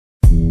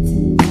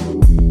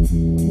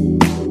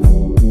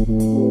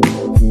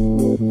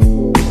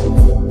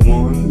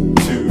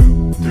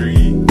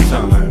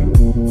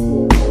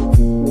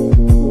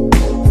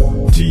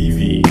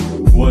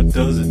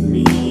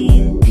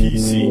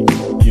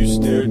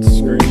at the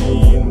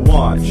screen.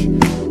 Watch,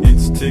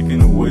 it's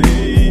ticking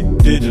away.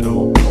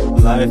 Digital,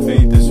 life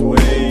ain't this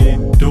way.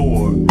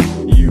 Door,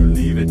 you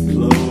leave it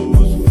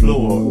closed.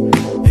 Floor,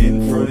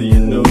 in front of your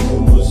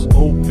nose.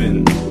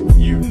 Open,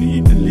 you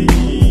need to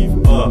leave.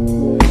 Up,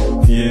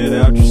 get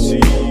out your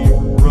seat.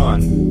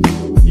 Run,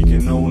 you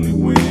can only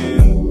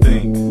win.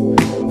 Think,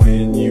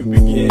 when you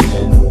begin.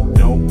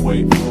 Don't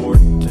wait for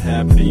it to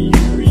happen to you.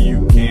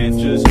 You can't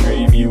just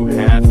dream, you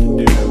have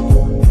to do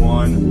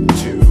 1,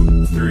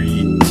 2,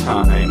 3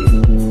 time.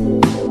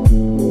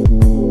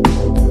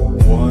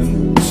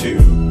 1,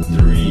 2,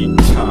 3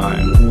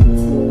 time.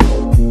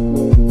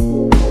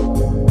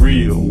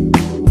 Real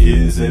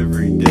is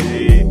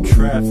everyday.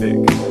 Traffic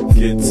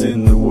gets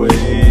in the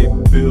way.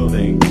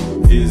 Building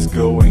is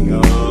going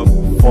up.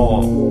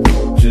 Fall,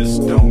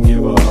 just don't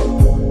give up.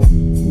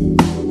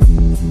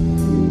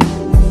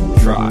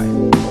 Try.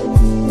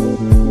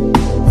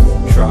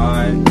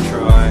 Try,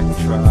 try,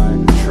 try,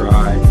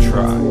 try,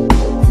 try.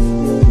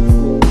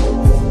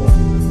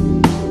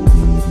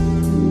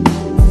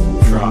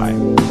 Try.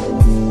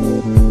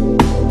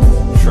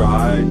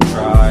 Try,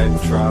 try,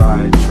 try,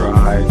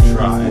 try,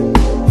 try.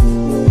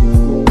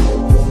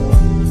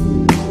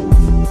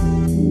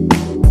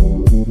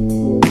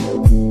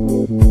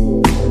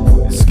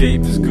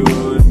 Escape is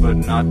good, but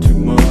not too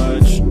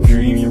much.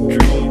 Dream your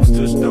dreams,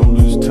 just don't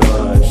lose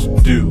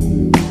touch. Do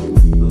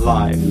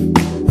life.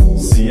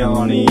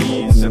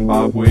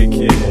 Zimbabwe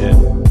Kid.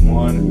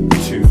 1,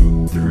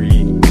 2, 3